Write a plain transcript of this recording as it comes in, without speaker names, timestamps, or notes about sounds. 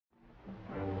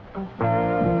And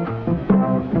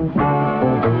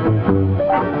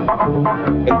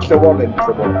so on and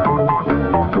so on.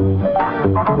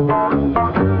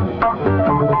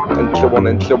 And so on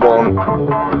and so on.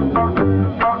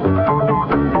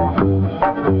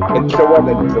 And so on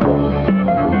and so on.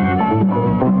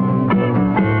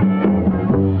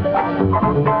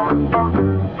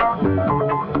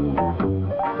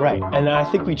 Right, and I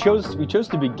think we chose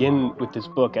to begin with this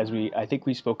book as I think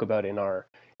we spoke about in our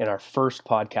first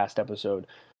podcast episode.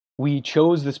 We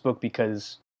chose this book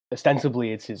because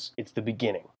ostensibly it's the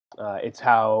beginning. It's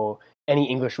how any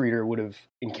English reader would have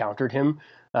encountered him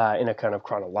in a kind of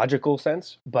chronological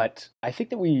sense. But I think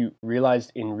that we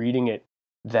realized in reading it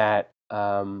that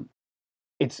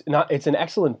it's an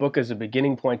excellent book as a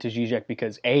beginning point to Žižek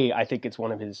because I think it's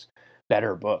one of his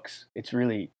better books. It's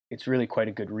really quite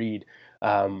a good read.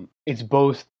 It's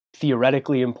both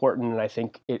theoretically important, and I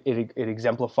think it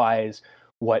exemplifies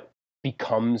what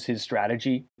becomes his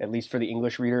strategy, at least for the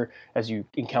English reader, as you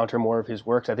encounter more of his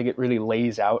works. I think it really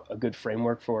lays out a good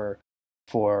framework for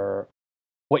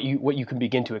what you can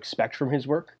begin to expect from his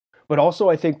work. But also,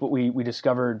 I think what we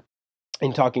discovered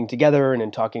in talking together and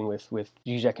in talking with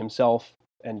Žižek himself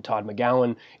and Todd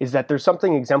McGowan is that there's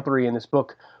something exemplary in this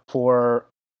book for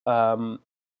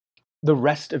the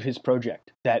rest of his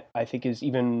project that I think is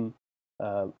even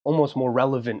almost more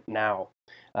relevant now.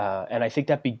 And I think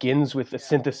that begins with a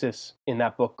synthesis in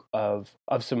that book of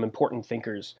some important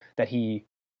thinkers that he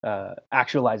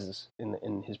actualizes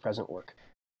in his present work.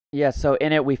 Yeah, so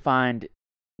in it we find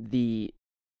the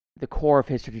core of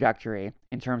his trajectory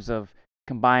in terms of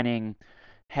combining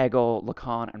Hegel,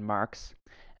 Lacan, and Marx,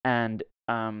 and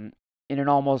in an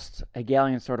almost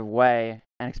Hegelian sort of way,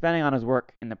 and expanding on his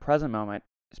work in the present moment,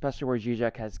 especially where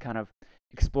Žižek has kind of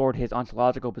explored his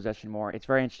ontological position more. It's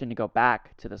very interesting to go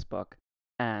back to this book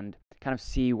and kind of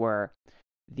see where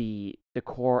the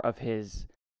core of his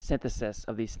synthesis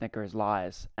of these thinkers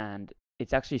lies, and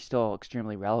it's actually still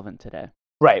extremely relevant today.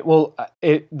 Right. Well,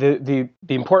 the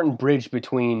important bridge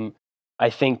between, I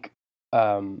think,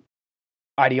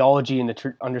 ideology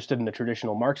understood in the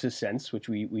traditional Marxist sense, which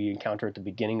we encounter at the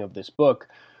beginning of this book,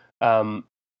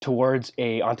 towards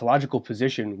a ontological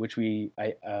position, which we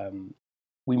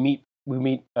meet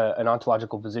an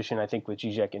ontological position, I think, with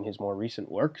Žižek in his more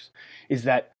recent works, is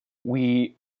that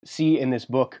we see in this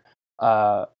book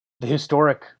the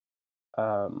historic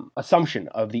assumption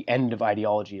of the end of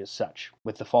ideology as such,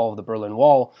 with the fall of the Berlin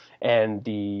Wall and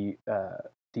the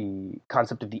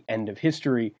concept of the end of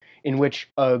history, in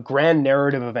which a grand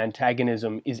narrative of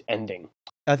antagonism is ending.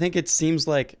 I think it seems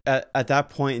like at that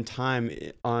point in time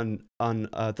on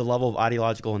the level of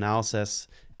ideological analysis,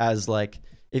 as like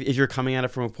if you're coming at it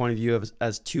from a point of view of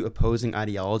as two opposing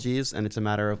ideologies, and it's a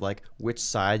matter of like which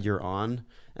side you're on,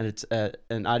 and it's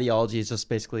an ideology is just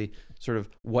basically sort of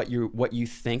what you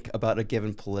think about a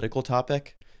given political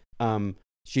topic.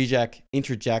 Žižek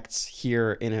interjects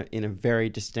here in a very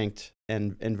distinct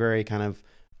and very kind of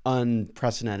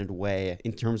unprecedented way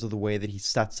in terms of the way that he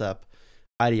sets up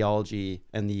ideology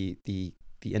and the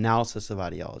analysis of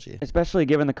ideology, especially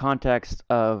given the context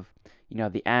of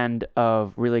the end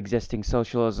of really existing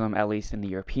socialism, at least in the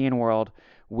European world,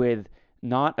 with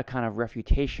not a kind of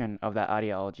refutation of that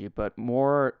ideology, but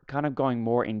more kind of going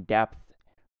more in depth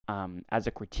as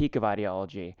a critique of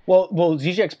ideology. Well,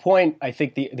 Žižek's point, I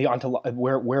think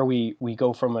where we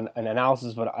go from an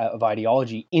analysis of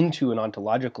ideology into an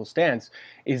ontological stance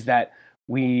is that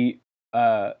the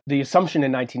assumption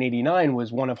in 1989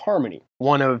 was one of harmony,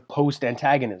 one of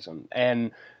post-antagonism,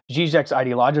 and Žižek's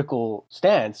ideological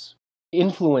stance,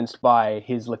 influenced by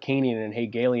his Lacanian and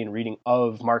Hegelian reading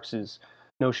of Marx's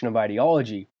notion of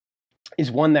ideology, is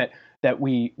one that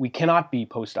we cannot be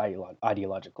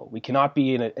post-ideological. We cannot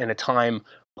be in a time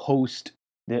post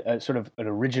sort of an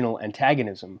original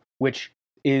antagonism, which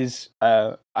is,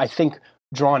 I think,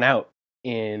 drawn out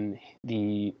in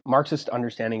the Marxist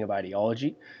understanding of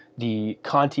ideology, the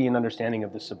Kantian understanding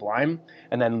of the sublime,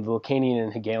 and then the Lacanian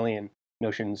and Hegelian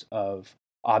notions of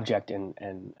object and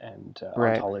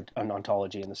right.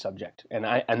 ontology and the subject. And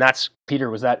that's, Peter,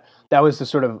 that was the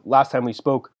sort of last time we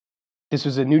spoke. This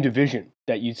was a new division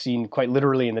that you'd seen quite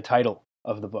literally in the title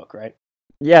of the book, right?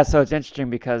 Yeah, so it's interesting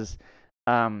because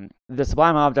the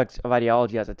Sublime Object of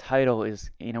Ideology as a title is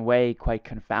in a way quite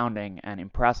confounding and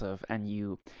impressive, and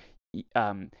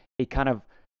it kind of,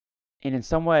 and in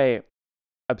some way,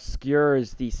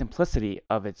 obscures the simplicity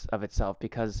of itself,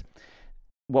 because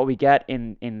what we get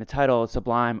in the title,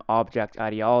 Sublime Object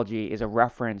Ideology, is a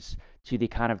reference to the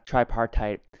kind of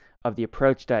tripartite of the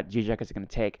approach that Žižek is going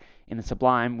to take. In the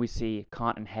sublime, we see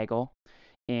Kant and Hegel.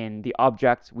 In the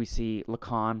object, we see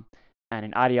Lacan. And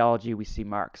in ideology, we see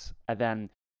Marx. And then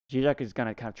Žižek is going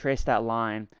to kind of trace that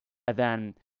line and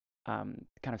then kind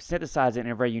of synthesize it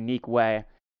in a very unique way.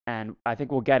 And I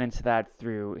think we'll get into that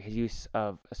through his use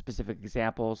of specific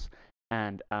examples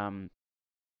and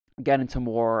get into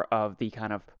more of the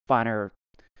kind of finer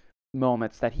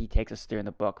moments that he takes us through in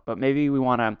the book. But maybe we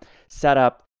want to set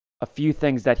up a few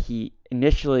things that he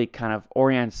initially kind of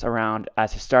orients around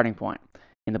as his starting point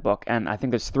in the book. And I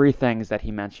think there's three things that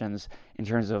he mentions in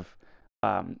terms of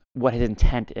what his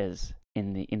intent is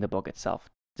in the book itself.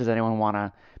 Does anyone want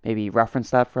to maybe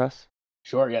reference that for us?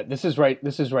 Sure. Yeah. This is right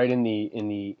in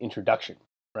the introduction,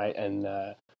 right, and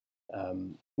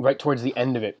right towards the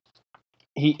end of it,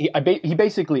 he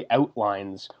basically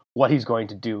outlines what he's going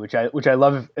to do, which I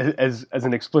love as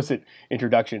an explicit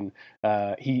introduction.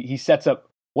 He sets up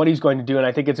what he's going to do, and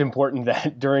I think it's important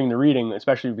that during the reading,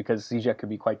 especially because Žižek could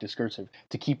be quite discursive,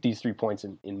 to keep these 3 points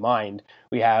in mind.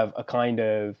 We have a kind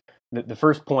of the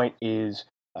first point is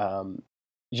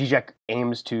Žižek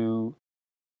aims to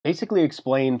basically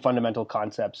explain fundamental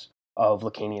concepts of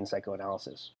Lacanian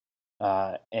psychoanalysis.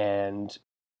 And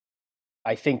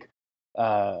I think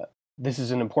this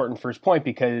is an important first point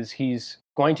because he's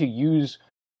going to use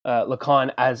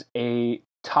Lacan as a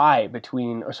tie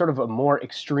between, or sort of a more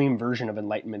extreme version of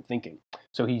Enlightenment thinking.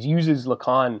 So he uses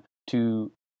Lacan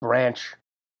to branch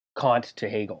Kant to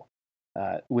Hegel,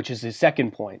 which is his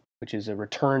second point, which is a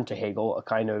return to Hegel, a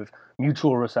kind of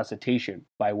mutual resuscitation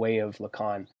by way of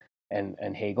Lacan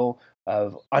and Hegel,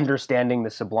 of understanding the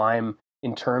sublime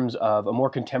in terms of a more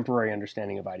contemporary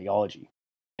understanding of ideology,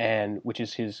 and which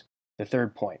is the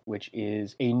third point, which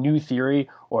is a new theory,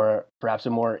 or perhaps a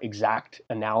more exact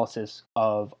analysis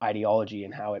of ideology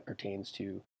and how it pertains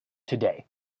to today.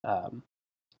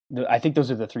 I think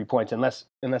those are the 3 points, unless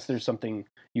there's something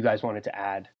you guys wanted to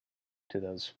add to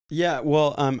those. Yeah,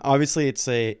 well, obviously it's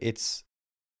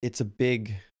a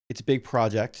big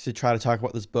project to try to talk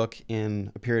about this book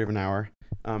in a period of an hour,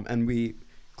 and we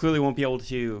clearly won't be able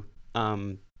to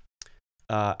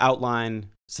outline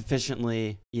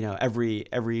sufficiently,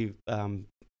 every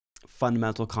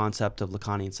fundamental concept of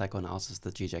Lacanian psychoanalysis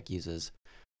that Žižek uses,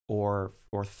 or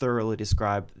thoroughly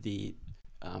describe the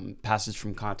passage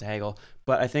from Kant to Hegel.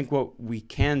 But I think what we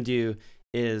can do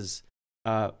is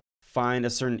find a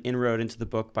certain inroad into the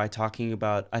book by talking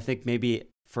about, I think maybe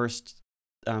first,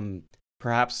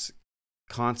 perhaps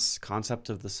Kant's concept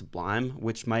of the sublime,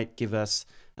 which might give us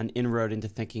an inroad into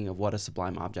thinking of what a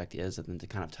sublime object is, and then to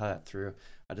kind of tie that through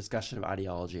a discussion of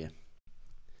ideology.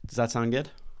 Does that sound good?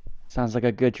 Sounds like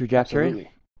a good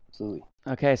trajectory. Absolutely.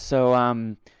 Okay,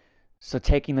 so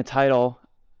taking the title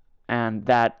and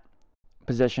that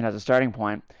position as a starting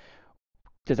point,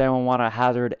 does anyone want to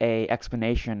hazard a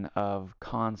explanation of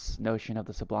Kant's notion of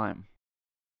the sublime?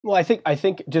 Well, I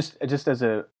think just as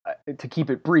to keep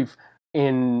it brief,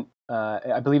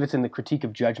 I believe it's in the Critique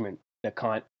of Judgment that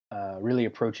Kant really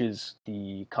approaches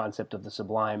the concept of the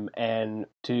sublime, and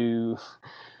to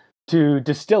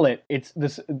distill it,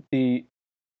 the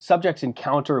subject's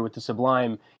encounter with the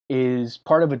sublime is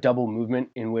part of a double movement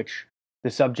in which the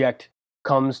subject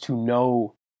comes to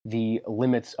know the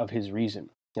limits of his reason.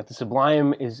 That the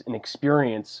sublime is an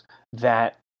experience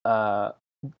that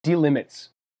delimits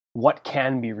what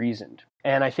can be reasoned.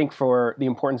 And I think for the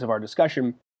importance of our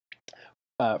discussion,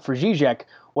 for Žižek,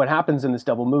 what happens in this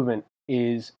double movement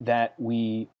is that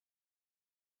we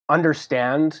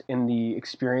understand in the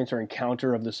experience or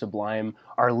encounter of the sublime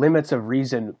our limits of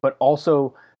reason, but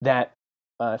also that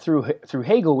through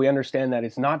Hegel we understand that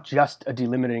it's not just a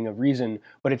delimiting of reason,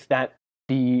 but it's that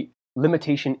the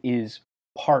limitation is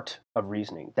part of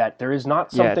reasoning, that there is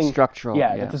not something structural.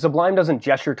 That the sublime doesn't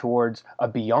gesture towards a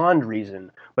beyond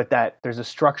reason, but that there's a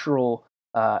structural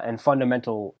and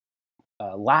fundamental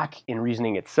lack in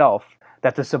reasoning itself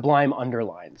that the sublime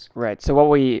underlines. Right. So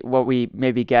what we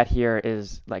maybe get here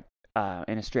is, like,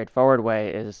 in a straightforward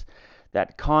way, is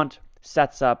that Kant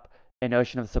sets up a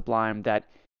notion of the sublime that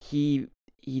he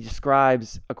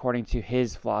describes, according to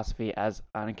his philosophy, as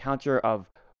an encounter of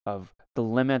the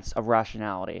limits of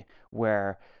rationality,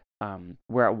 where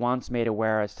we're at once made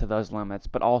aware as to those limits,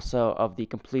 but also of the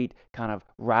complete kind of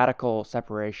radical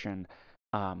separation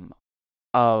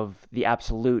of the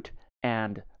absolute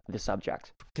and the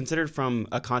subject. Considered from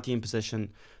a Kantian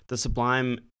position, the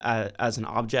sublime as an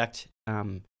object,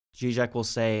 Žižek will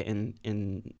say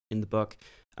in the book,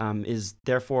 is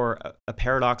therefore a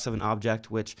paradox of an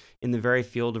object which, in the very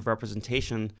field of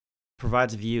representation,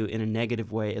 provides a view in a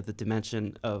negative way of the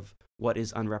dimension of what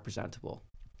is unrepresentable,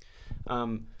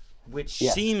 which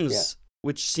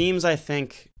seems, I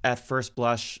think, at first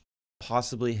blush,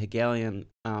 possibly Hegelian,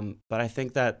 but I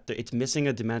think that it's missing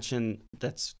a dimension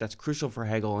that's crucial for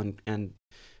Hegel and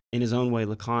in his own way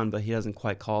Lacan, but he doesn't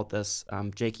quite call it this.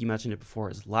 Jake, you mentioned it before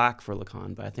as lack for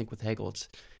Lacan, but I think with Hegel it's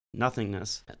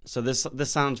nothingness. So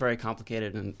this sounds very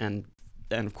complicated, and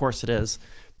of course it is.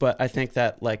 But I think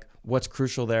that like what's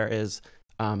crucial there is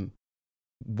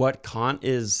what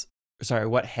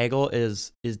Hegel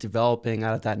is developing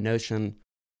out of that notion,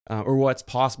 or what's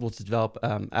possible to develop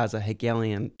as a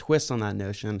Hegelian twist on that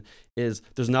notion, is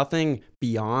there's nothing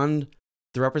beyond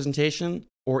the representation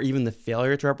or even the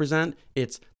failure to represent.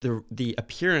 It's the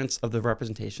appearance of the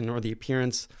representation, or the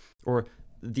appearance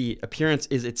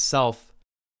is itself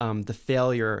the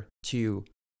failure to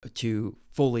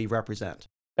fully represent.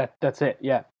 That's it.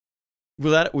 Yeah.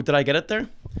 Did I get it there?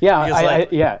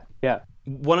 Yeah. Yeah.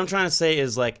 What I'm trying to say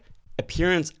is like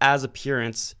appearance as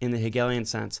appearance in the Hegelian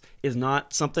sense is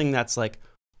not something that's like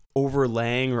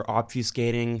overlaying or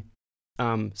obfuscating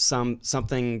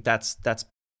something that's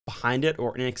behind it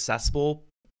or inaccessible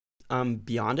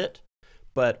beyond it,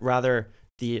 but rather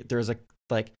there's a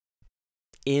like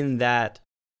in that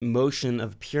motion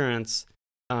of appearance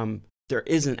there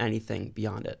isn't anything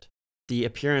beyond it. The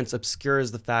appearance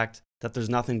obscures the fact that there's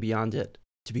nothing beyond it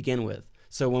to begin with.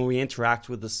 So when we interact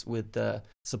with the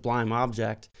sublime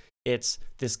object, it's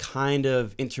this kind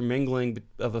of intermingling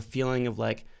of a feeling of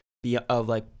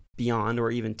beyond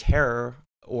or even terror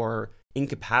or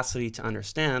incapacity to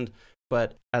understand.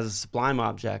 But as a sublime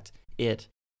object, it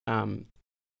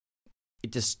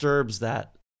disturbs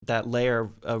that layer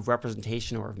of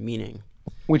representation or of meaning,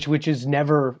 which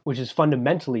is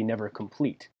fundamentally never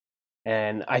complete.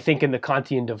 And I think in the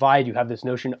Kantian divide, you have this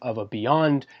notion of a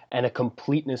beyond and a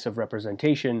completeness of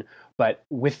representation. But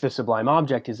with the sublime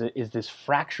object is this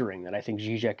fracturing that I think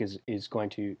Žižek is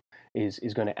going to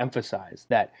emphasize,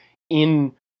 that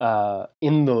in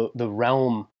the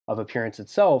realm of appearance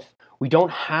itself, we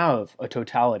don't have a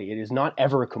totality. It is not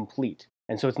ever complete.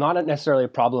 And so it's not necessarily a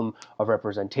problem of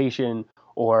representation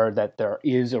or that there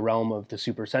is a realm of the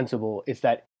supersensible. It's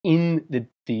that in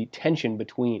the tension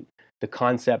between the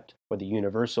concept or the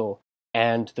universal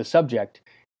and the subject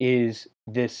is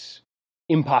this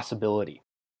impossibility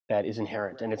that is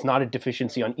inherent, and it's not a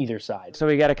deficiency on either side. So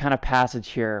we got a kind of passage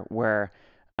here where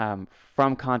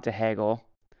from Kant to Hegel,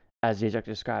 as Žižek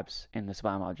describes in the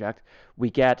Sublime Object,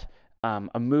 we get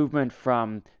a movement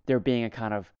from there being a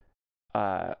kind of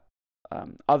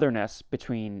otherness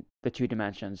between the two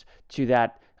dimensions to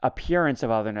that appearance of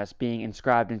otherness being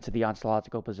inscribed into the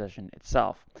ontological position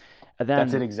itself. And then,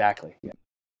 that's it exactly. Yeah.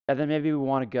 And then maybe we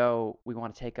want to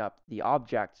take up the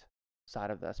object side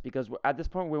of this, because at this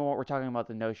point we're talking about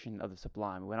the notion of the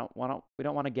sublime. We don't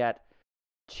want to get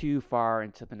too far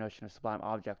into the notion of sublime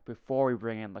object before we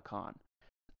bring in Lacan.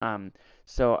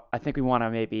 So I think we want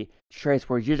to maybe trace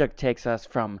where Žižek takes us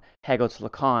from Hegel to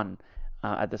Lacan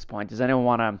at this point. Does anyone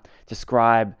want to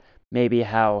describe maybe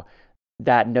how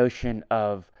that notion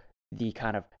of the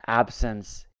kind of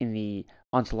absence in the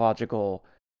ontological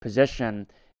position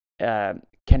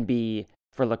can be,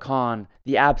 for Lacan,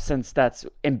 the absence that's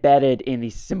embedded in the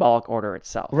symbolic order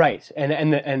itself? Right,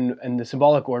 and the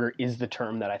symbolic order is the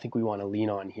term that I think we want to lean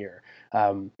on here.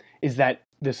 Is that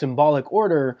the symbolic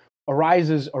order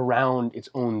arises around its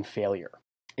own failure?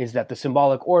 Is that the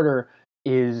symbolic order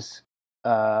is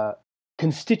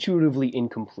constitutively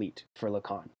incomplete for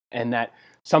Lacan, and that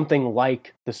something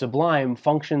like the sublime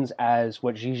functions as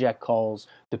what Žižek calls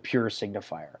the pure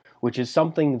signifier, which is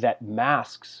something that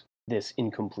masks this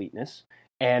incompleteness,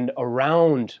 and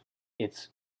around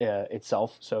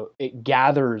itself, so it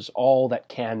gathers all that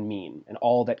can mean and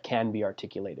all that can be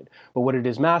articulated. But what it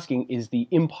is masking is the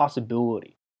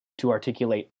impossibility to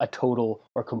articulate a total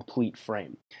or complete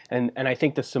frame. And I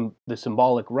think the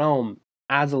symbolic realm,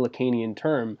 as a Lacanian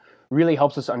term, really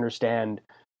helps us understand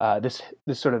this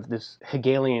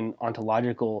Hegelian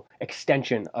ontological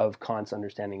extension of Kant's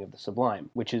understanding of the sublime,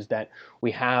 which is that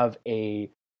we have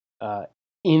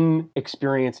in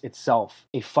experience itself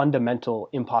a fundamental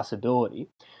impossibility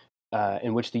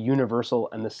in which the universal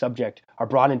and the subject are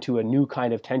brought into a new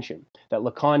kind of tension that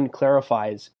Lacan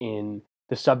clarifies in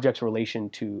the subject's relation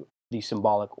to the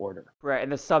symbolic order. Right,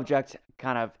 and the subject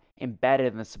kind of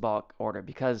embedded in the symbolic order,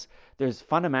 because there's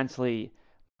fundamentally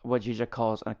what Žižek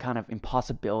calls a kind of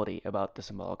impossibility about the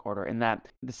symbolic order, in that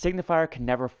the signifier can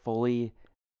never fully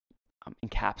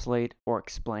encapsulate or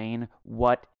explain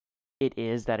what it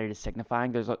is that it is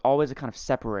signifying. There's always a kind of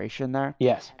separation there.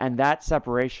 Yes. And that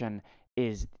separation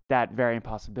is that very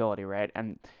impossibility, right?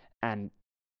 And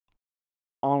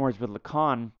onwards with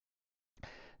Lacan,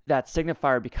 that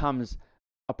signifier becomes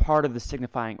a part of the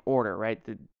signifying order, right?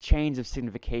 The chains of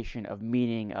signification, of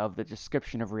meaning, of the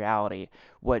description of reality,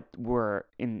 what we're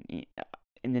in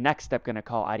the next step going to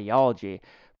call ideology.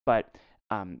 But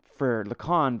for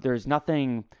Lacan, there's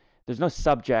no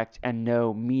subject and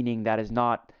no meaning that is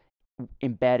not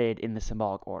embedded in the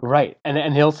symbolic order. Right,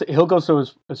 and he'll go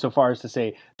so far as to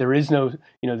say there is no,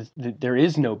 there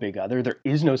is no big other, there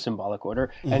is no symbolic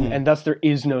order, and thus there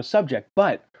is no subject.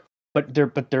 But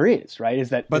there is, right?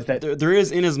 There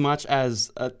is, in as much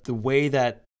as the way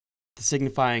that the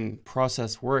signifying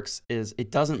process works is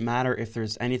it doesn't matter if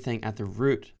there's anything at the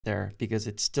root there, because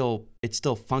it still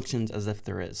functions as if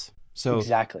there is. So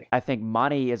exactly. I think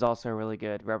money is also a really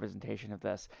good representation of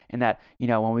this, in that,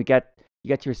 when you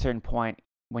get to a certain point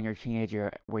when you're a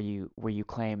teenager where you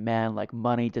claim, man, like,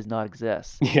 money does not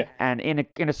exist. Yeah. And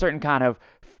in a certain kind of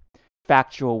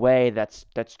factual way that's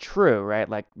true, right?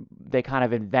 Like, they kind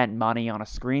of invent money on a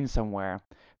screen somewhere,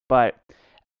 but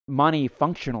money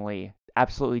functionally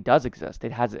absolutely does exist.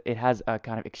 It has a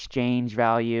kind of exchange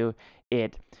value.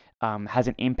 It has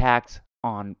an impact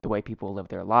on the way people live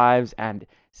their lives, and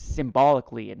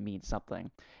symbolically it means something.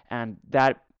 And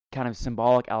that kind of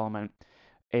symbolic element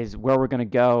is where we're going to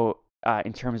go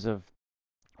in terms of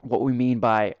what we mean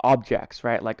by objects,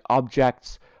 right? Like,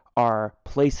 objects are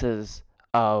places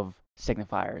of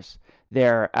signifiers.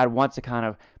 They're at once a kind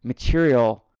of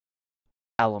material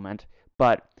element,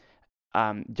 but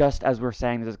just as we're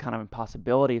saying there's a kind of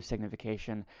impossibility of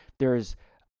signification, there's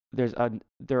a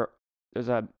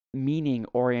meaning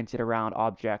oriented around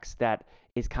objects that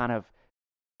is kind of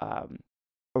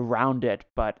around it,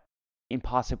 but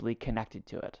impossibly connected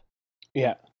to it.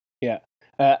 Yeah.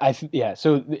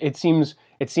 So it seems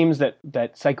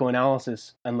that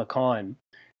psychoanalysis and Lacan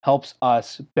helps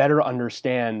us better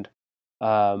understand.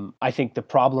 I think the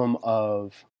problem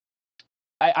of,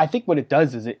 I think what it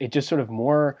does is it just sort of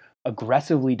more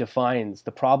aggressively defines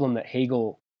the problem that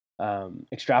Hegel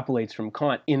extrapolates from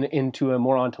Kant into a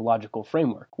more ontological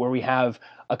framework, where we have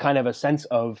a kind of a sense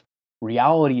of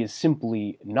reality is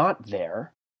simply not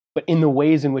there, but in the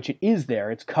ways in which it is there,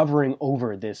 it's covering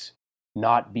over this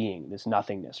not being, this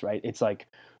nothingness, right? It's like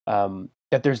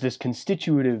that there's this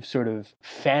constitutive sort of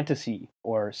fantasy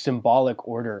or symbolic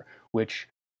order which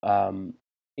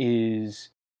is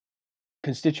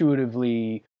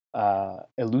constitutively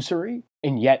illusory,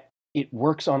 and yet it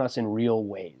works on us in real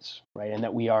ways, right? And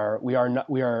that we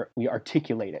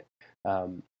articulate it,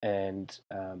 and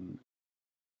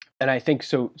I think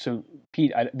so. So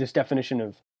Pete, this definition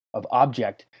of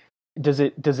object, does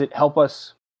it help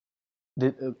us,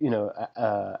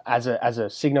 as a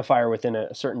signifier within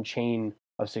a certain chain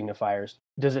of signifiers?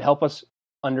 Does it help us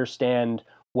understand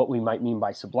what we might mean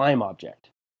by sublime object?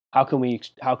 How can we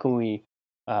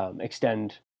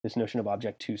extend this notion of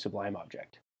object to sublime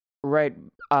object? Right.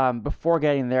 Before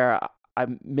getting there, I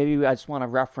just want to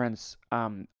reference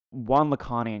one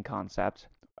Lacanian concept,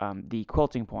 the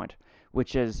quilting point,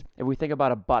 which is, if we think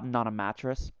about a button on a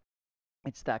mattress,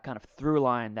 it's that kind of through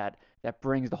line that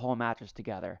brings the whole mattress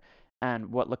together.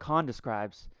 And what Lacan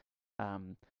describes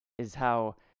is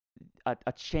how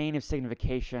a chain of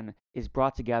signification is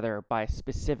brought together by a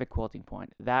specific quilting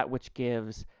point, that which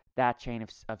gives that chain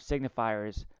of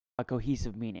signifiers a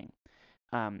cohesive meaning.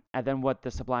 And then what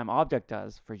the sublime object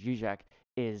does for Žižek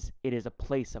is it is a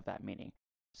place of that meaning.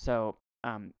 So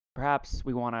perhaps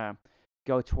we want to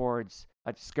go towards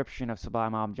a description of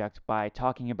sublime object by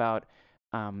talking about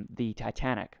the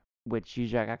Titanic, which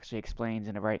Žižek actually explains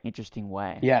in a very interesting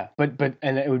way. Yeah, but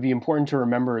and it would be important to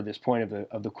remember this point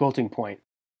of the quilting point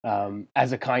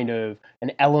as a kind of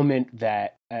an element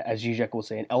that, as Žižek will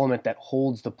say, an element that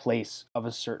holds the place of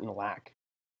a certain lack,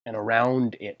 and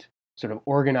around it sort of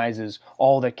organizes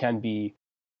all that can be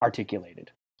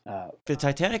articulated. The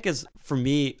Titanic is, for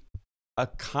me,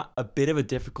 a bit of a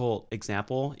difficult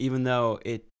example, even though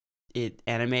it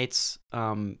animates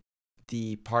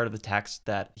the part of the text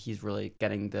that he's really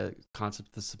getting the concept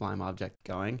of the sublime object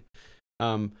going.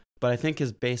 But I think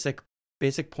his basic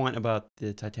point about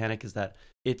the Titanic is that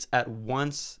it's at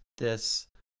once this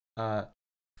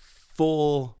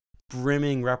full,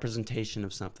 brimming representation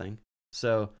of something.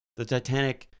 So the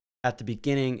Titanic at the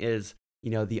beginning is,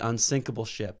 the unsinkable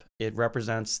ship. It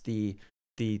represents the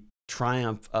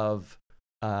triumph of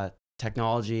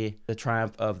technology, the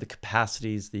triumph of the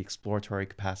capacities, the exploratory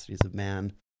capacities of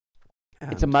man.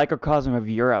 It's a microcosm of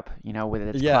Europe, with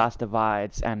its class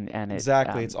divides, and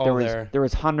exactly, it's all there. There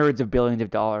was hundreds of billions of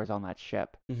dollars on that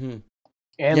ship, and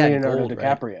Leonardo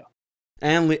DiCaprio,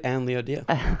 right? and Leo Dio.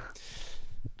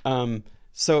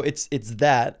 So it's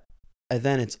that, and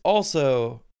then it's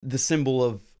also the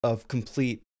symbol of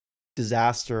complete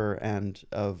disaster and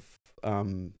of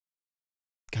kind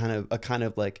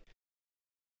of like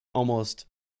almost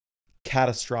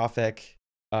catastrophic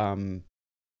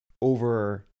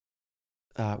over.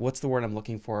 What's the word I'm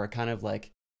looking for? Kind of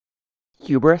like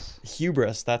Hubris.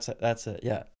 That's it.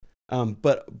 Yeah.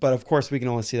 But of course we can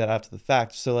only see that after the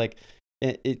fact. So like,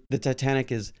 the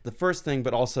Titanic is the first thing,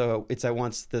 but also it's at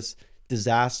once this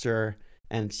disaster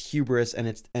and it's hubris, and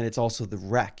it's also the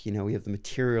wreck. You know, we have the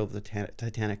material of the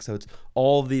Titanic, so it's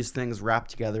all of these things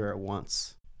wrapped together at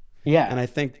once. Yeah, and I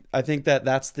think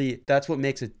that's what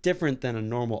makes it different than a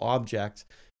normal object.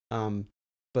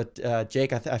 But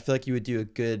Jake, I feel like you would do a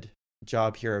good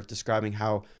job here of describing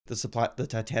how the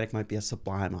Titanic might be a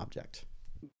sublime object.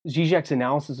 Žižek's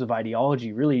analysis of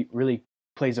ideology really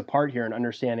plays a part here in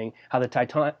understanding how the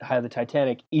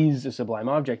Titanic is a sublime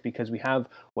object, because we have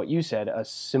what you said, a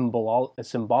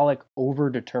symbolic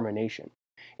overdetermination,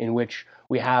 in which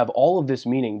we have all of this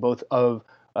meaning, both of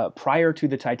prior to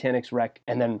the Titanic's wreck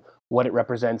and then what it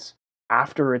represents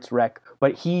after its wreck.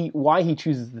 But why he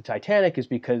chooses the Titanic is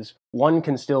because one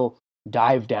can still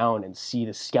dive down and see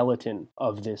the skeleton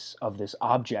of this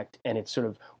object, and it's sort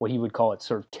of what he would call its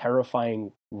sort of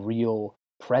terrifying real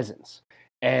presence.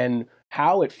 And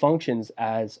how it functions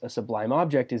as a sublime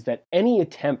object is that any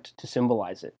attempt to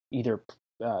symbolize it, either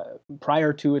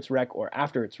prior to its wreck or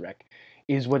after its wreck,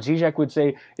 is what Žižek would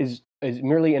say is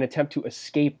merely an attempt to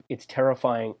escape its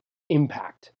terrifying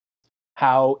impact,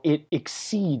 how it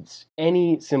exceeds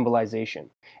any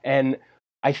symbolization. And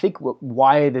I think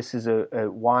why this is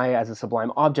why as a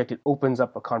sublime object it opens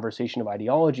up a conversation of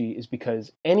ideology is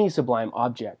because any sublime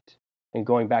object, and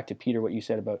going back to Peter, what you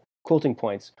said about quilting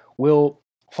points, will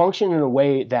function in a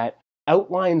way that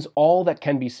outlines all that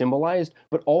can be symbolized,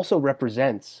 but also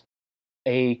represents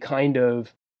a kind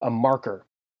of a marker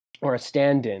or a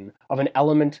stand-in of an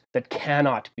element that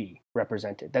cannot be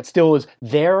represented, that still is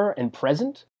there and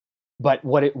present, but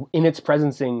what it in its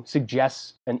presencing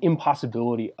suggests an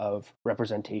impossibility of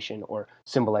representation or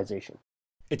symbolization.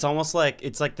 It's almost like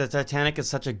the Titanic is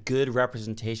such a good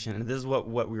representation, and this is what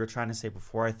we were trying to say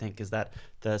before. I think is that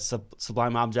the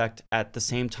sublime object at the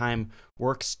same time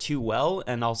works too well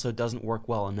and also doesn't work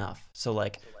well enough. So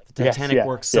like the Titanic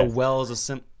works so well as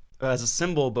a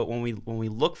symbol, but when we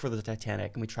look for the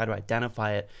Titanic and we try to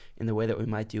identify it in the way that we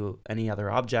might do any other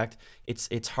object,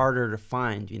 it's harder to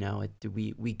find. You know,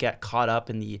 we get caught up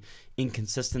in the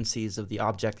inconsistencies of the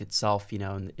object itself. You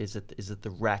know, and is it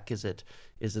the wreck? Is it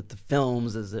the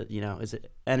films? Is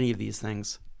it any of these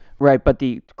things? Right, but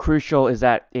the crucial is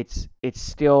that it's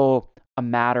still a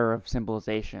matter of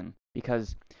symbolization,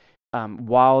 because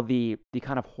while the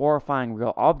kind of horrifying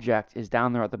real object is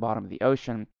down there at the bottom of the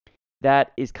ocean,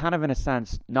 that is kind of in a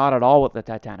sense not at all what the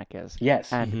Titanic is.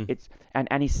 Yes. And and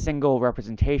any single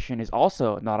representation is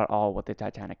also not at all what the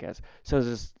Titanic is. So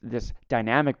there's this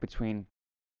dynamic between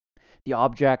the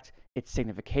object, its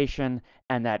signification,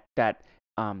 and that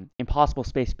impossible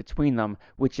space between them,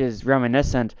 which is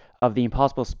reminiscent of the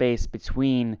impossible space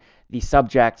between the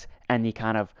subject and the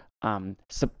kind of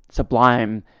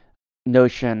sublime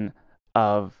notion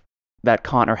of that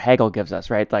Kant or Hegel gives us,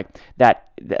 right? Like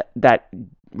that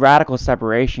radical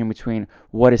separation between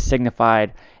what is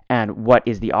signified and what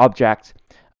is the object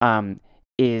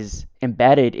is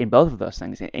embedded in both of those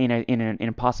things, in an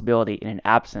impossibility, in an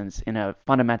absence, in a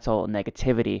fundamental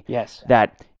negativity. Yes.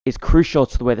 That is crucial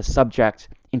to the way the subject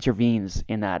intervenes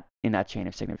in that chain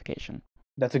of signification.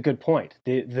 That's a good point.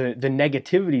 The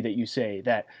negativity that you say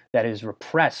that is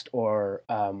repressed or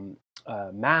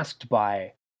masked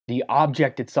by the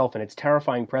object itself and its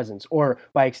terrifying presence, or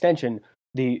by extension,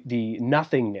 the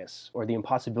nothingness or the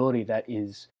impossibility that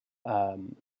is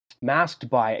masked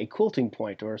by a quilting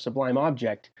point or a sublime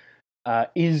object,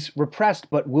 is repressed,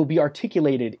 but will be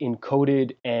articulated in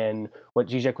coded and what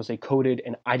Žižek will say coded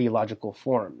and ideological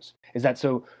forms. Is that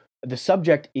so? The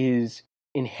subject is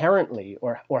inherently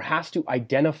or has to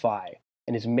identify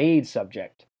and is made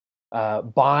subject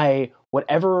by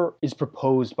whatever is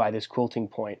proposed by this quilting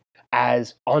point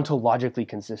as ontologically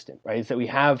consistent. Right? Is that we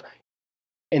have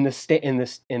in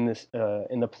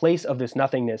the place of this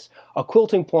nothingness a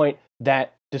quilting point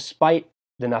that, despite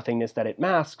the nothingness that it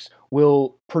masks,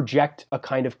 will project a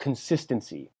kind of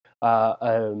consistency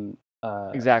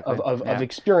exactly of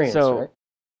experience. So right?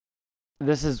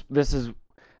 this is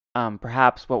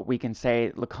perhaps what we can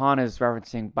say Lacan is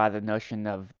referencing by the notion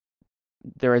of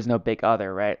there is no big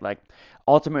other, right? Like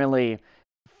ultimately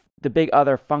the big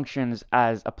other functions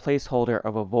as a placeholder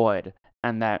of a void,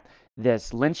 and that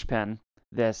this linchpin,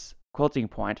 this quilting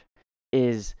point,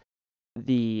 is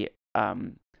the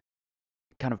kind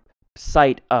of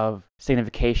site of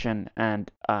signification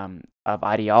and of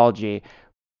ideology,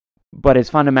 but is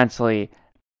fundamentally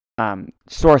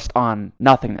sourced on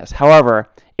nothingness. However,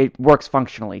 it works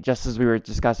functionally, just as we were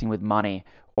discussing with money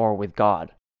or with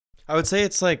God. I would say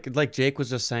it's like Jake was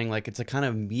just saying, like it's a kind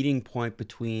of meeting point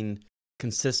between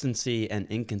consistency and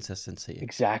inconsistency.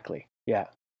 Exactly. Yeah.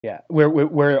 Yeah.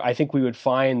 Where I think we would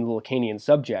find the Lacanian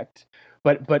subject,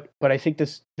 but I think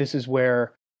this is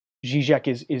where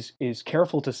Žižek is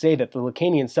careful to say that the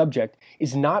Lacanian subject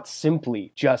is not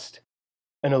simply just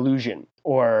an illusion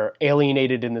or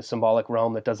alienated in the symbolic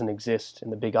realm that doesn't exist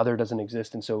and the big other doesn't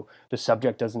exist, and so the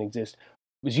subject doesn't exist.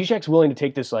 Zizek's willing to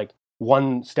take this like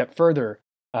one step further,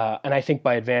 and I think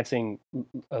by advancing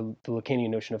the Lacanian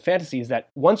notion of fantasy is that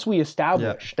once we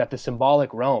establish that the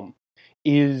symbolic realm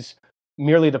is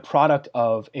merely the product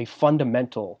of a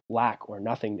fundamental lack or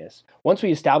nothingness, once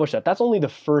we establish that, that's only the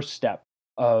first step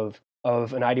of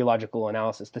an ideological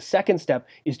analysis. The second step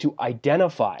is to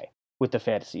identify with the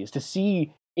fantasy, is to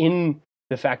see in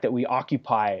the fact that we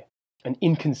occupy an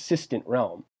inconsistent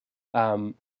realm.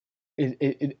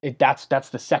 That's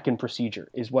the second procedure,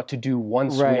 is what to do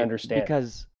once we understand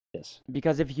this.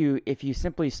 Because if you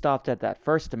simply stopped at that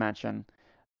first dimension,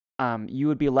 you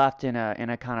would be left in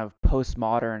a kind of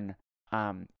postmodern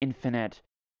infinite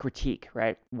critique,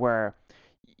 right? Where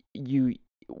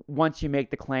once you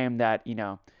make the claim that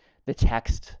the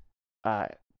text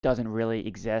doesn't really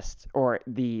exist, or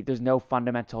there's no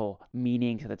fundamental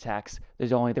meaning to the text,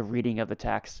 there's only the reading of the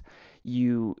text,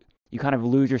 you kind of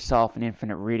lose yourself in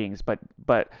infinite readings. But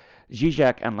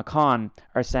Žižek and Lacan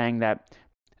are saying that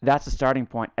that's the starting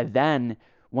point, and then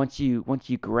once you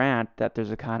grant that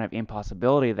there's a kind of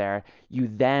impossibility there, you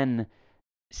then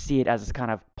see it as a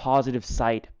kind of positive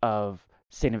site of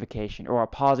signification, or a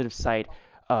positive site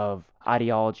of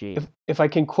ideology. If I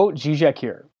can quote Žižek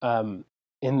here,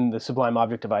 in the Sublime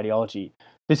Object of Ideology,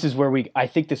 this is where we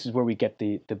get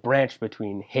the branch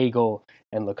between Hegel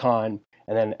and Lacan,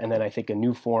 and then I think a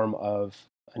new form of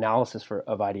analysis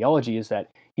of ideology is that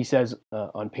he says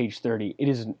on page 30, it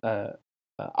is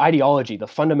ideology, the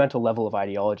fundamental level of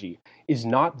ideology, is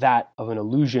not that of an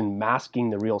illusion masking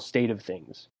the real state of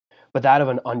things, but that of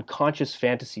an unconscious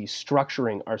fantasy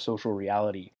structuring our social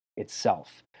reality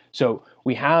itself. So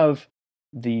we have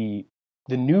the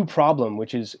new problem,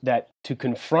 which is that to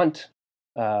confront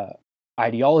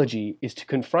ideology is to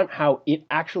confront how it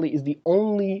actually is the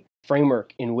only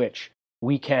framework in which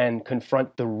we can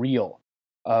confront the real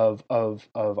of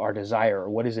our desire, or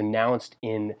what is announced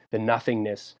in the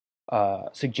nothingness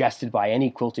suggested by any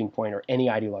quilting point or any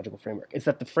ideological framework. It's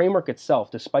that the framework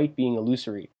itself, despite being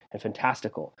illusory and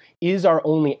fantastical, is our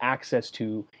only access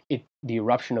to it, the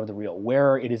eruption of the real,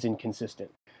 where it is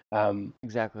inconsistent.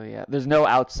 Exactly. Yeah. There's no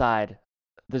outside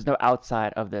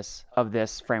of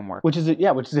this framework. Which is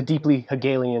a deeply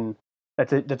Hegelian.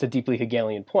 That's a deeply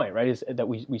Hegelian point, right? Is that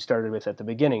we started with at the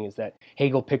beginning, is that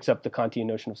Hegel picks up the Kantian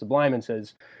notion of sublime and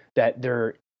says that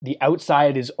the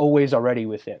outside is always already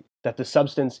within, that the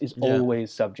substance is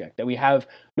always subject, that we have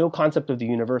no concept of the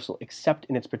universal except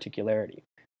in its particularity.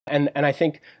 And I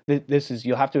think that this is,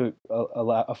 you'll have to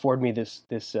afford me this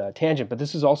tangent, but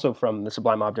this is also from the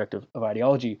Sublime Object of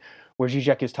Ideology, where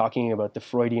Žižek is talking about the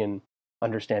Freudian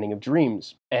understanding of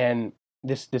dreams, and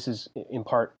this is in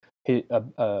part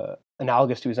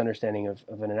analogous to his understanding of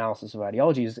an analysis of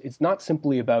ideology. It's not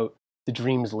simply about the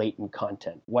dream's latent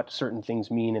content, what certain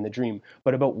things mean in the dream,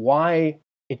 but about why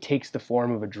it takes the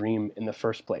form of a dream in the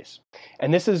first place.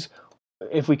 And this is,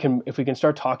 if we can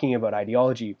start talking about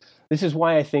ideology, this is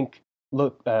why I think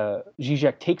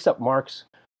Žižek takes up Marx,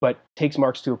 but takes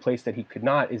Marx to a place that he could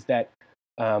not, is that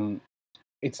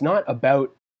it's not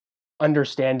about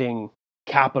understanding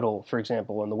capital, for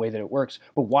example, and the way that it works,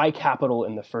 but why capital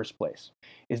in the first place.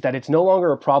 Is that it's no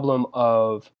longer a problem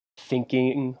of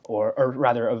thinking, or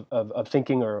rather of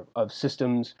thinking, or of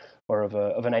systems, or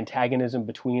of an antagonism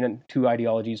between two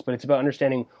ideologies, but it's about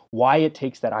understanding why it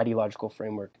takes that ideological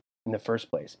framework in the first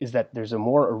place. Is that there's a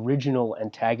more original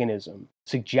antagonism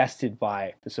suggested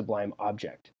by the sublime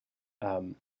object.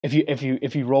 If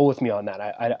you roll with me on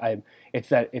that, it's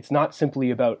that it's not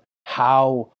simply about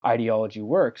how ideology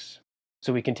works,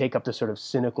 so we can take up the sort of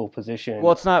cynical position.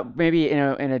 Well, it's not, maybe in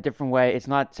a different way, it's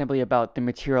not simply about the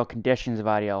material conditions of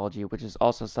ideology, which is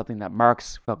also something that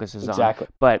Marx focuses on.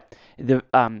 But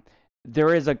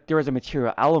there is a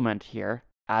material element here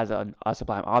as a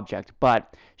sublime object.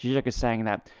 But Žižek is saying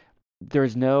that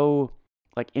there's no,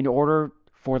 like, in order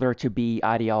for there to be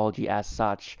ideology as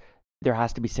such, there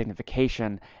has to be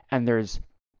signification, and there's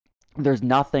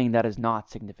nothing that is not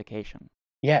signification.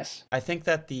 Yes. I think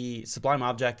that the sublime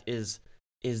object is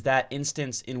that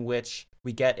instance in which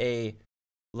we get a,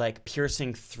 like,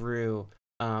 piercing through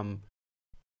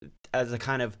as a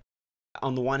kind of,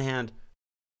 on the one hand,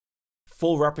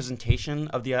 full representation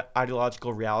of the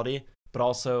ideological reality, but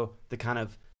also the kind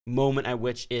of moment at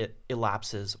which it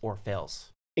elapses or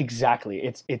fails. Exactly.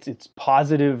 It's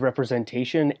positive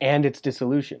representation and its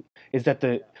dissolution. Is that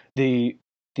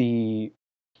the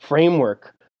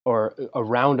framework or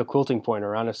around a quilting point,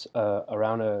 around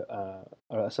a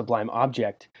sublime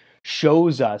object,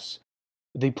 shows us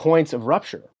the points of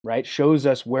rupture, right? Shows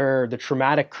us where the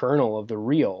traumatic kernel of the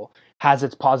real has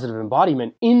its positive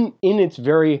embodiment in its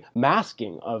very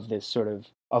masking of this sort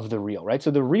of the real, right?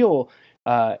 So the real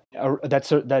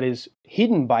that is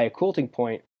hidden by a quilting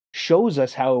point shows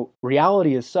us how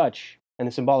reality is such, and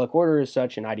the symbolic order is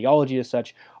such, and ideology is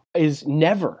such, is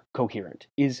never coherent,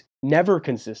 is never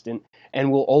consistent,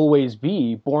 and will always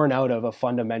be born out of a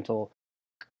fundamental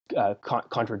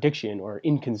contradiction or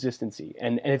inconsistency,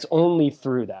 and it's only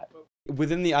through that.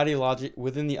 Within the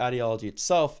ideology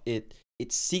itself, it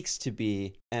seeks to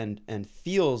be and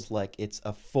feels like it's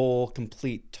a full,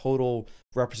 complete, total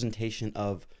representation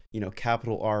of,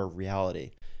 capital R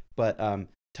reality. But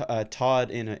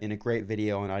Todd, in a great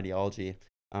video on ideology,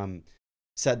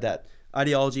 said that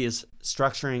ideology is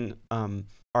structuring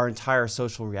our entire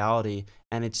social reality,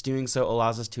 and it's doing so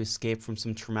allows us to escape from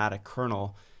some traumatic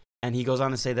kernel. And he goes on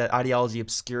to say that ideology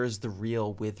obscures the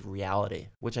real with reality,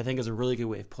 which I think is a really good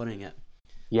way of putting it.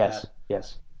 Yes,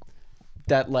 yes.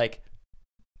 That like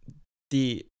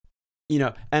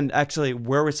and actually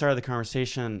where we started the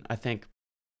conversation, I think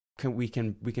we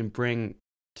can bring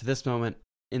to this moment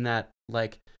in that,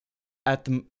 like,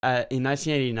 in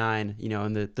 1989,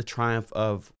 in the triumph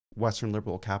of Western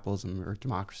liberal capitalism or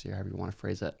democracy, or however you want to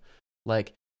phrase it,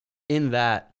 like in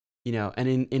that, and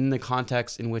in the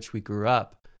context in which we grew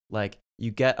up, like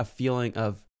you get a feeling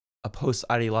of a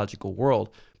post-ideological world.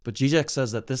 But Žižek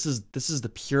says that this is the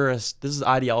purest, this is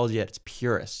ideology at its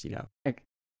purest,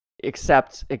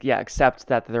 Except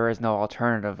that there is no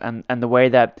alternative, and the way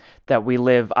that we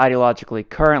live ideologically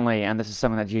currently, and this is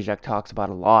something that Žižek talks about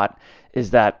a lot, is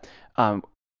that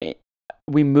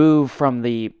we move from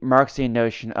the Marxian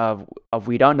notion of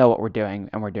we don't know what we're doing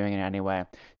and we're doing it anyway,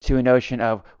 to a notion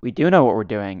of we do know what we're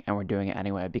doing and we're doing it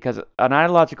anyway. Because an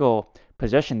ideological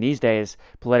position these days,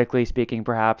 politically speaking,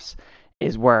 perhaps,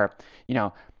 is where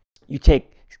you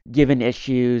take given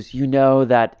issues,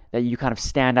 that you kind of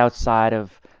stand outside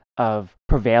of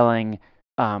prevailing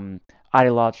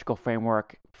ideological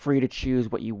framework, free to choose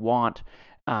what you want,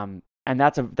 and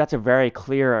that's a very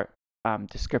clear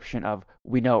description of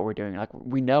we know what we're doing. Like,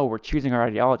 we know we're choosing our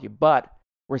ideology, but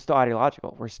we're still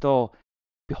ideological. We're still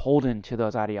beholden to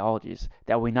those ideologies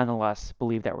that we nonetheless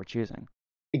believe that we're choosing.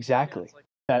 Exactly.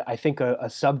 That I think a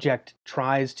subject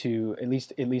tries to, at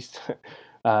least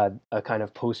a kind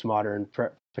of postmodern,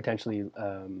 potentially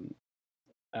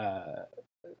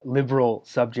liberal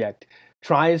subject,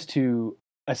 tries to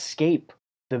escape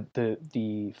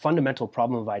the fundamental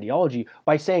problem of ideology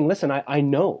by saying, listen, I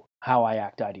know how I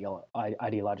act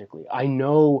ideologically. I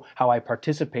know how I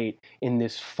participate in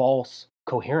this false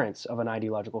coherence of an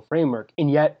ideological framework,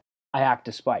 and yet I act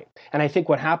despite. And I think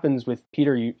what happens with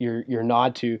Peter, your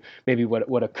nod to maybe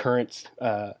what a current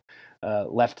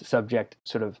left subject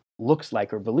sort of looks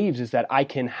like or believes, is that I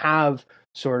can have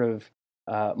sort of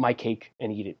my cake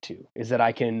and eat it too. Is that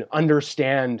I can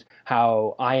understand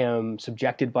how I am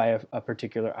subjected by a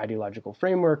particular ideological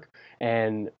framework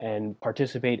and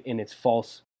participate in its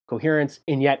false coherence,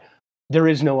 and yet there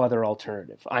is no other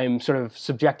alternative. I am sort of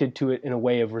subjected to it in a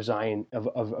way of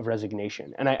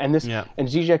resignation. And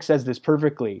Žižek says this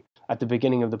perfectly at the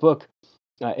beginning of the book.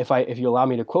 If you allow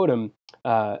me to quote him,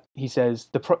 he says,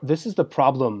 "This is the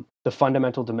problem, the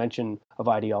fundamental dimension of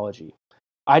ideology.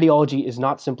 Ideology is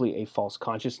not simply a false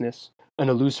consciousness, an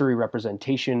illusory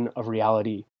representation of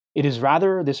reality. It is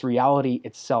rather this reality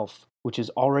itself, which is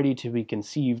already to be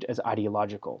conceived as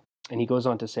ideological." And he goes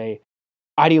on to say,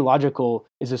 "Ideological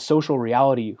is a social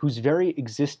reality whose very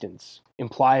existence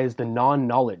implies the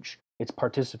non-knowledge its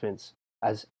participants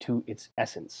as to its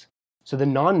essence." So the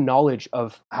non-knowledge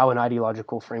of how an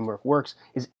ideological framework works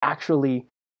is actually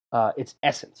its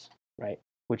essence, right?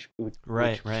 Which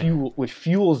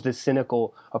fuels this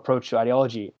cynical approach to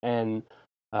ideology. And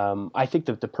I think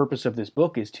that the purpose of this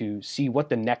book is to see what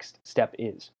the next step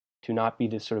is, to not be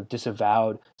this sort of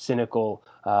disavowed, cynical,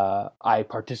 I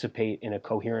participate in a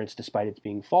coherence despite it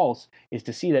being false, is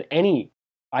to see that any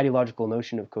ideological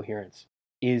notion of coherence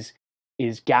is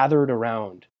gathered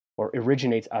around or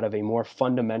originates out of a more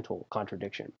fundamental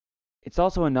contradiction. It's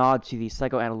also a nod to the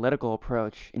psychoanalytical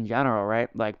approach in general, right?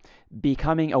 Like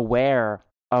becoming aware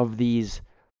of these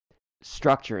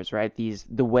structures, right?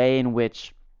 The way in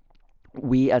which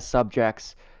we as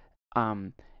subjects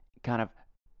kind of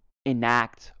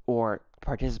enact or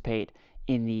participate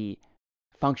in the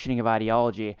functioning of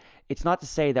ideology. It's not to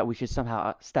say that we should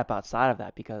somehow step outside of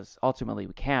that, because ultimately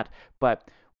we can't, but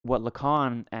what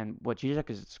Lacan and what Žižek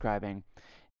is describing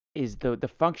is the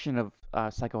function of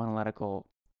psychoanalytical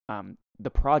the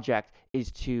project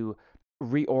is to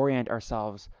reorient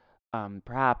ourselves,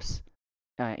 perhaps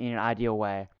in an ideal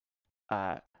way,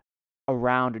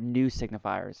 around new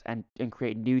signifiers and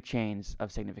create new chains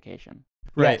of signification.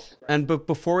 Right. Yes. And but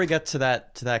before we get to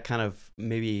that kind of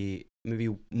maybe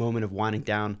moment of winding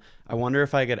down, I wonder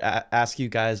if I could ask you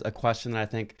guys a question that I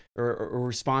think, or a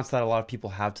response that a lot of people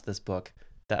have to this book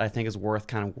that I think is worth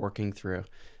kind of working through.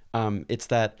 It's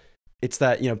that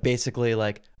basically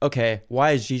like, okay,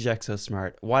 why is Žižek so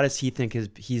smart? Why does he think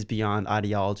he's beyond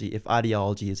ideology if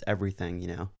ideology is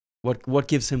everything? What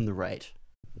gives him the right?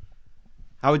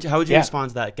 How would you respond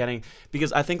to that?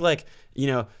 Because I think like,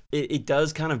 it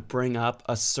does kind of bring up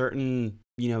a certain,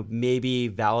 maybe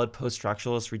valid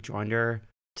post-structuralist rejoinder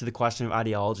to the question of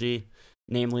ideology,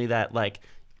 namely that like,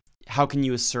 how can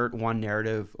you assert one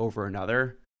narrative over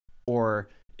another? Or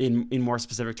in more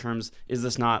specific terms, is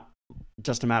this not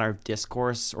just a matter of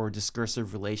discourse or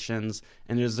discursive relations?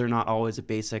 And is there not always a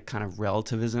basic kind of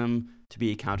relativism to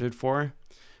be accounted for?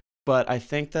 But I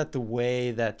think that the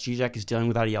way that Žižek is dealing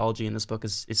with ideology in this book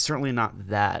is certainly not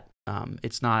that.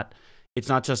 It's not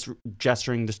just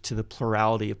gesturing just to the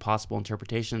plurality of possible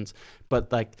interpretations,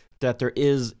 but like that there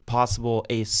is possible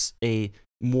a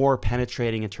more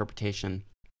penetrating interpretation,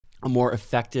 a more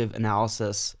effective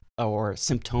analysis or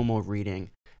symptomal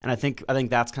reading. And I think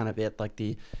that's kind of it.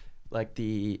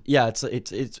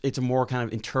 It's a more kind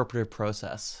of interpretive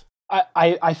process.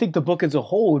 I think the book as a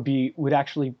whole would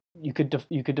actually you could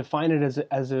define it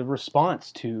as a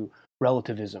response to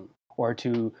relativism, or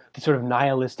to the sort of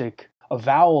nihilistic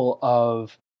avowal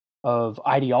of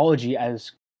ideology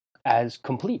as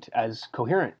complete, as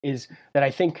coherent. Is that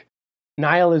I think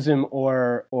nihilism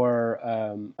or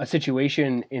a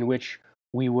situation in which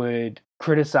we would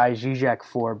criticize Žižek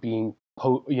for being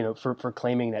for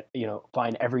claiming that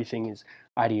fine, everything is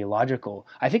ideological.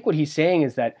 I think what he's saying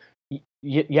is that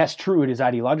yes, true, it is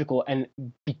ideological, and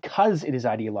because it is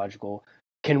ideological,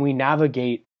 can we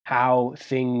navigate how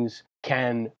things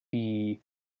can be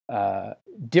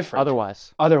different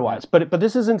otherwise? But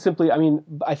this isn't simply. I mean,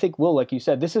 I think, Will, like you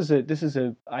said, this is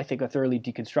a I think a thoroughly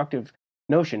deconstructive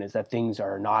notion, is that things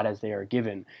are not as they are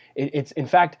given. It's in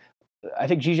fact, I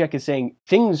think Žižek is saying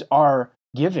things are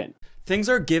given. Things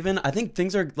are given. I think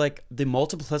things are like the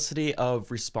multiplicity of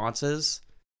responses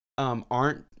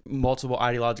aren't multiple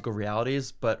ideological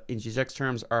realities, but in Žižek's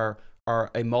terms are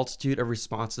a multitude of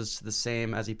responses to the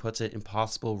same, as he puts it,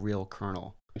 impossible real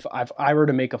kernel. If I were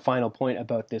to make a final point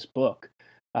about this book,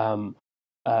 from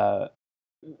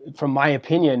my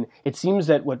opinion, it seems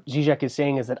that what Žižek is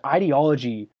saying is that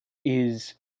ideology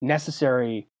is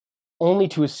necessary only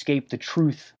to escape the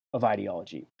truth of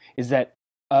ideology. Is that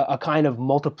a kind of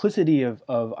multiplicity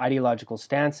of ideological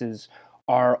stances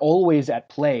are always at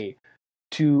play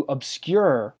to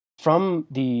obscure from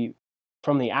the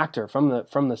actor, from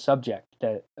the subject,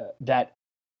 that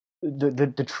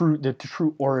the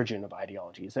true origin of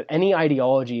ideology. Is that any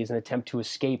ideology is an attempt to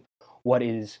escape what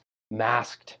is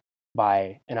masked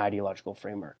by an ideological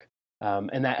framework,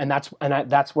 and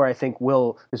that's where I think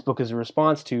this book is a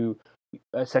response to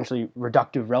essentially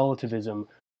reductive relativism.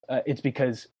 It's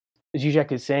because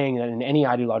Žižek is saying that in any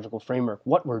ideological framework,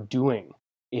 what we're doing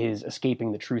is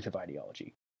escaping the truth of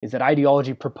ideology. Is that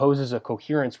ideology proposes a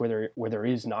coherence where there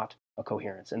is not a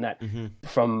coherence, and that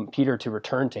from Peter, to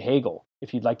return to Hegel,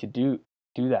 if you'd like to do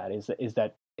that, is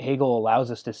that Hegel allows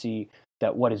us to see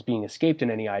that what is being escaped in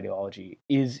any ideology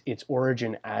is its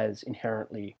origin as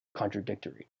inherently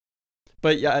contradictory.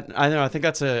 But yeah, I know. I think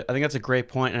that's a great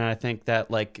point, and I think that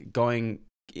like going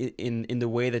in the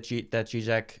way that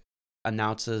Žižek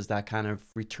announces that kind of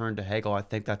return to Hegel, I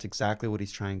think that's exactly what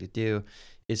he's trying to do,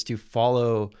 is to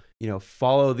follow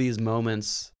these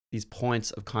moments, these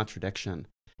points of contradiction.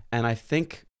 And I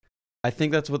think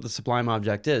that's what the Sublime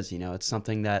Object is. It's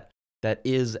something that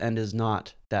is and is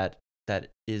not, that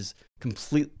is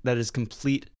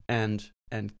complete and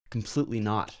completely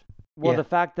not. Well, the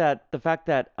fact that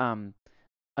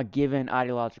a given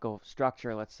ideological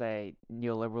structure, let's say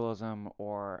neoliberalism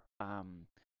or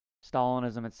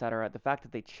Stalinism, etc., the fact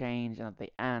that they change and that they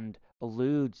end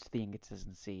alludes to the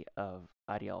inconsistency of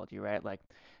ideology, right? Like,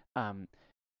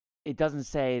 it doesn't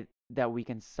say that we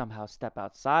can somehow step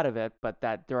outside of it, but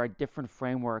that there are different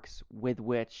frameworks with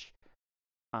which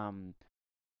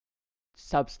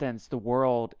substance, the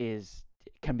world,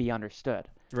 can be understood.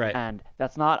 Right. And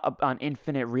that's not an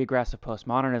infinite regress of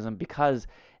postmodernism, because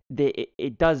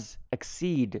it does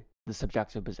exceed the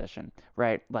subjective position,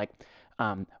 right? Like,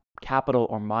 capital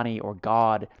or money or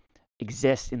God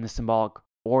exists in the symbolic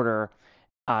order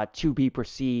to be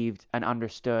perceived and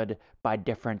understood by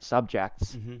different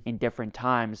subjects in different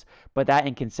times. But that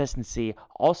inconsistency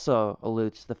also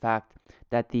alludes to the fact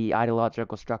that the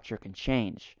ideological structure can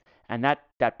change. And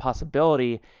that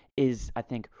possibility is, I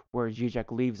think, where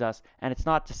Žižek leaves us. And it's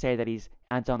not to say that he's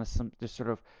ends on this sort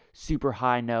of super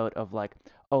high note of like,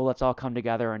 oh, let's all come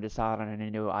together and decide on a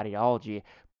new ideology.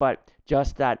 But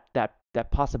just that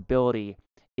possibility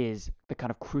is the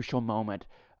kind of crucial moment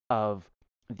of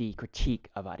the critique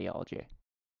of ideology.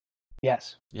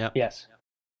 Yes. Yeah. Yes.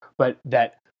 But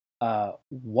that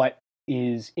what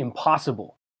is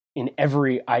impossible in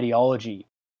every ideology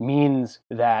means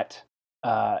that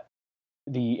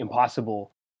the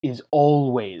impossible is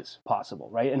always possible,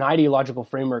 right? An ideological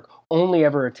framework only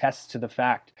ever attests to the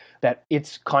fact that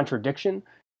its contradiction,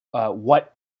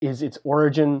 what is its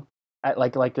origin,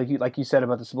 like you said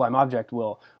about the sublime object,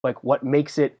 Will, like what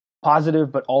makes it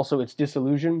positive but also its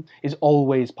disillusion is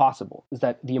always possible. Is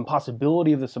that the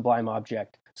impossibility of the sublime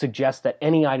object suggests that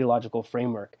any ideological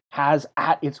framework has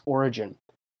at its origin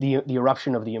the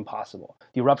eruption of the impossible,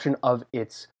 the eruption of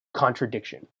its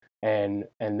contradiction. And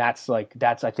that's I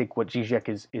think what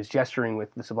Žižek is gesturing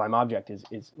with the sublime object is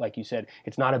like you said,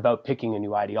 it's not about picking a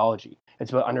new ideology.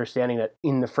 It's about understanding that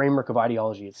in the framework of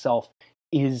ideology itself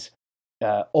is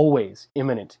always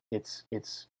imminent its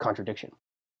contradiction,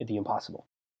 the impossible.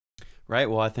 Right.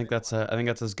 Well, I think that's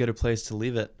as good a place to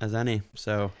leave it as any.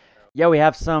 So yeah, we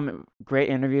have some great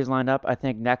interviews lined up. I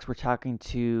think next we're talking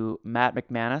to Matt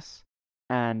McManus,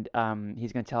 and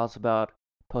he's going to tell us about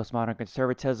postmodern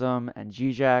conservatism and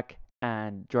Žižek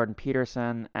and Jordan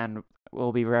Peterson, and it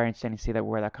will be very interesting to see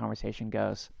where that conversation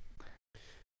goes.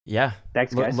 Yeah.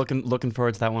 Thanks, guys. Looking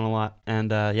forward to that one a lot.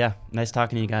 And yeah, nice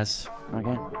talking to you guys.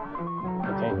 Okay.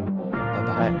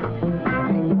 Bye-bye.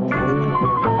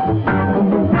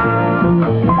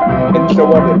 And so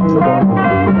on and so on.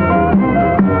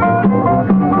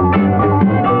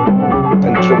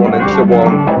 And so on and so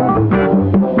on.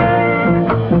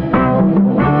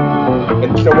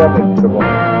 And so on and so on.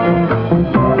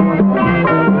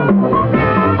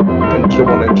 And so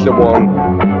on and so on.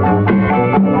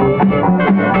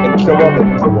 And so on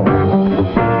and so on.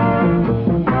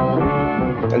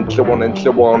 And so on and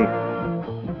so on.